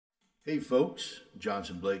Hey folks,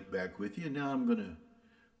 Johnson Blake back with you. Now I'm going to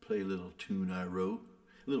play a little tune I wrote,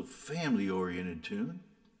 a little family-oriented tune.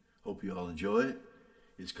 Hope you all enjoy it.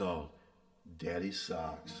 It's called Daddy's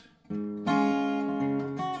Socks.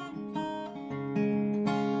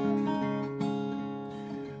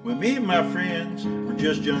 When me and my friends were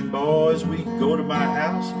just young boys, we'd go to my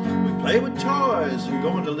house, we'd play with toys and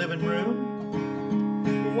go in the living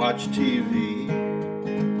room, we'd watch TV.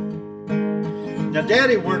 Now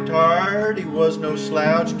Daddy worked hard, he was no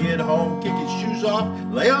slouch. Get home, kick his shoes off,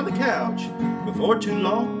 lay on the couch. Before too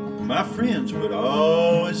long, my friends would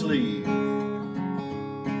always leave.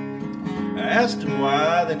 I asked them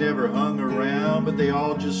why they never hung around, but they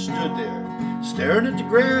all just stood there, staring at the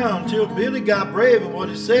ground, till Billy got brave and what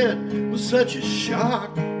he said was such a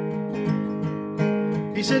shock.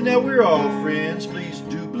 He said, now we're all friends, please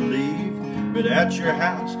do believe, but at your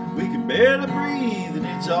house we can barely breathe, and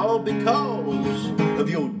it's all because of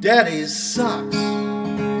your daddy's socks.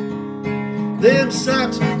 Them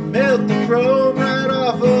socks melt the chrome right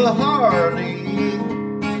off a Harley.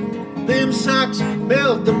 Them socks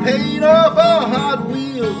melt the paint off our Hot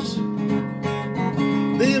Wheels.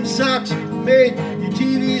 Them socks made your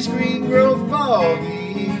TV screen grow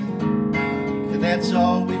foggy. And that's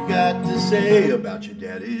all we've got to say about your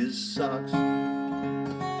daddy's socks.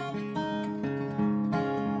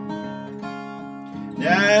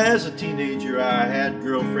 Now, as a teenager, I had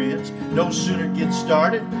girlfriends. No sooner get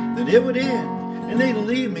started than it would end, and they'd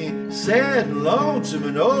leave me sad and lonesome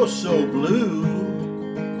and oh so blue.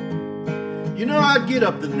 You know, I'd get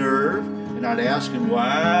up the nerve and I'd ask them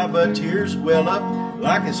why, but tears well up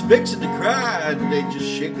like it's fixing to cry, and they'd just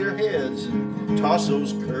shake their heads and toss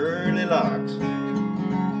those curly locks.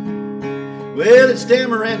 Well, they'd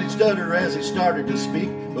stammer and they'd stutter as they started to speak,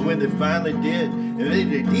 but when they finally did, and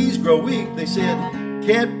their knees grow weak, they said,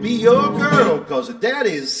 can't be your girl 'cause of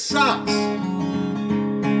daddy's socks.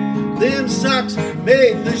 Them socks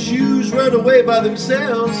made the shoes run away by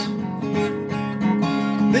themselves.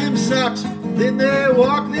 Them socks, then they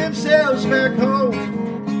walk themselves back home.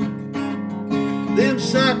 Them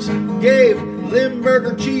socks gave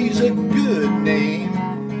Limburger cheese a good name,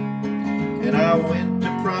 and I went to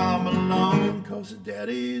prom alone 'cause of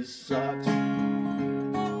daddy's socks.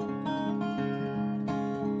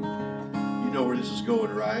 You know where this is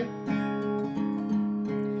going, right?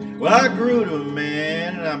 Well, I grew to a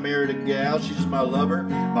man and I married a gal. She's my lover,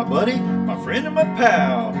 my buddy, my friend, and my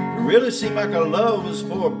pal. It really seemed like our love was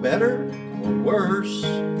for better or worse.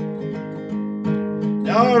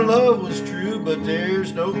 Now our love was true, but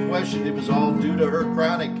there's no question it was all due to her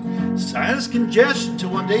chronic sinus congestion, till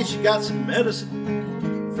one day she got some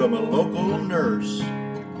medicine from a local nurse.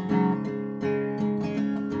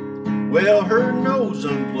 Well, her nose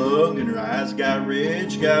unplugged and her eyes got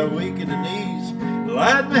red. She got weak in the knees,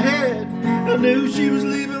 light in the head. I knew she was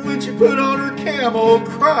leaving when she put on her camel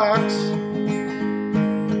Crocs.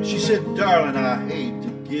 She said, darling, I hate to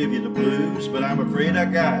give you the blues, but I'm afraid I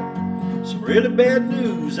got some really bad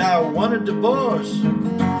news. I want a divorce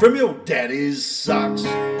from your daddy's socks.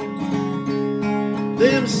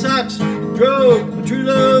 Them socks drove my true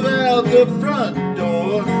love out the front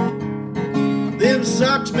door. Them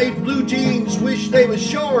socks made blue jeans wish they was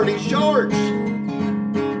shorty shorts.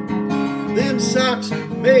 Them socks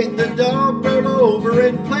made the dog roll over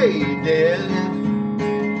and play dead.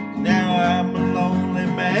 Now I'm a lonely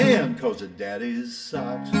man 'cause of daddy's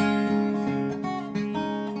socks.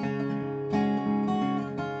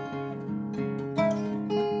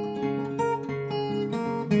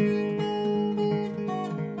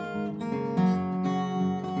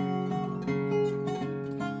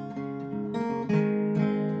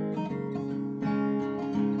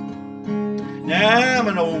 Now I'm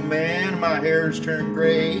an old man, my hair's turned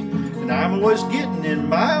gray, and I'm always getting in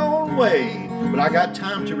my own way. But I got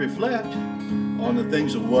time to reflect on the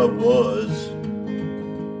things of what was.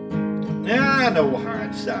 Now I know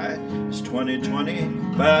hindsight is 20/20,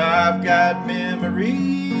 but I've got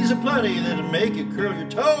memories aplenty that'll make you curl your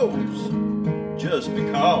toes just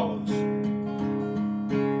because.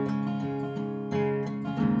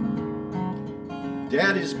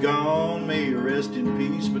 Daddy's gone, may he rest in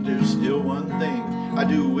peace, but there's still one thing I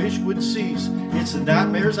do wish would cease. It's the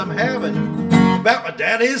nightmares I'm having about my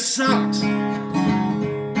daddy's socks.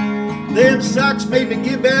 Them socks made me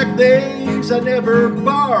give back things I never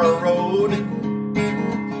borrowed.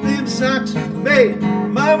 Them socks made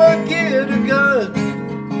mama get a gun.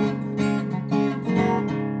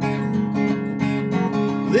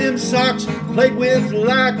 Them socks played with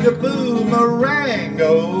like a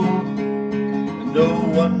boomerango. No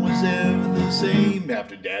one was ever the same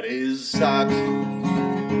after daddy's socks.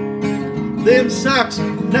 Them socks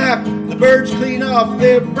knock the birds clean off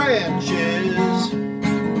their branches.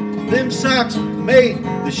 Them socks made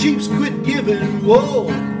the sheep quit giving wool.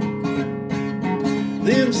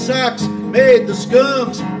 Them socks made the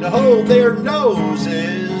skunks to hold their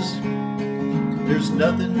noses. There's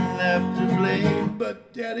nothing left to blame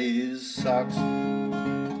but Daddy's socks.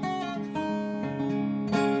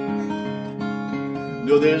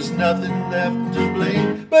 No, there's nothing left to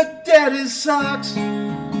blame but Daddy's socks.